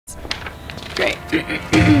Great.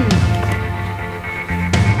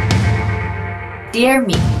 Dear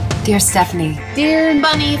me. Dear Stephanie. Dear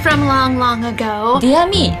Bunny from long, long ago. Dear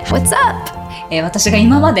me. What's up? 私が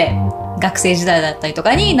今まで学生時代だったりと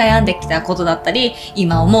かに悩んできたことだったり、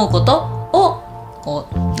今思うことをこ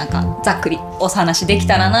うなんかざっくりお話でき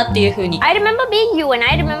たらなっていう風に。 I remember being you and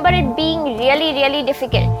I remember it being really, really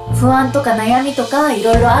difficult. 不安とか悩みとかい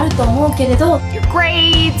ろいろあると思うけれど、 Your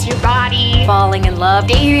grades, your body, falling in love,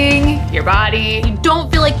 dating, your body. You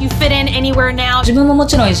don't feel like you fit in anywhere now. 自分もも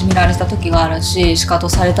ちろんいじめられた時があるし、仕方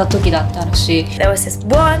された時だってあるし。 There was this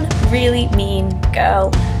one really mean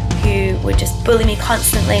girl who would just bully me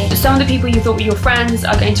constantly. Some of the people you thought were your friends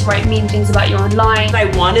are going to write mean things about you online. I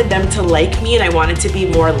wanted them to like me and I wanted to be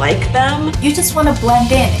more like them. You just want to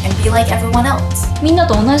blend in and be like everyone else. みんな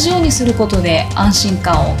と同じようにすることで安心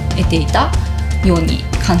感を得ていたように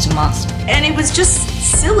感じます。 And it was just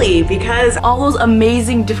silly because all those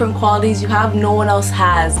amazing different qualities you have, no one else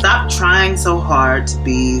has. Stop trying so hard to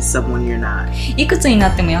be someone you're not. いくつにな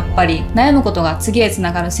ってもやっぱり悩むことが次へつ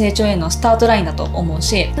ながる成長へのスタートラインだと思う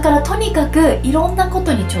し、だからとにかくいろんなこ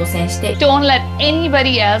とに挑戦して、 Don't let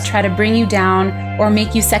anybody else try to bring you down or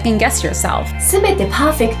make you second guess yourself. すべて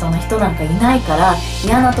パーフェクトな人なんかいないから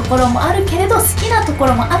嫌なところもあるけれど好きなとこ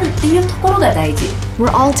ろもあるっていうところが大事。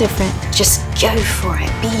 We're all different. Just go for it.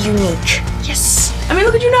 Be unique. Yes. I mean,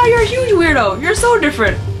 look at you now. You're a huge weirdo. You're so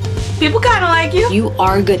different. People kind of like you. You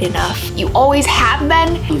are good enough. You always have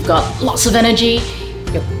been. You've got lots of energy.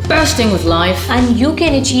 You're bursting with life. And you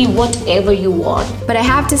can achieve whatever you want. But I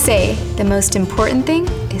have to say, the most important thing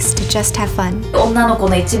is to just have fun. 女の子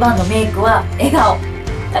の一番のメイクは笑顔。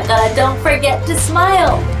だから don't forget to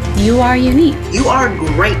smile. You are unique. You are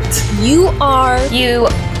great. You are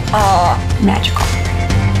magical.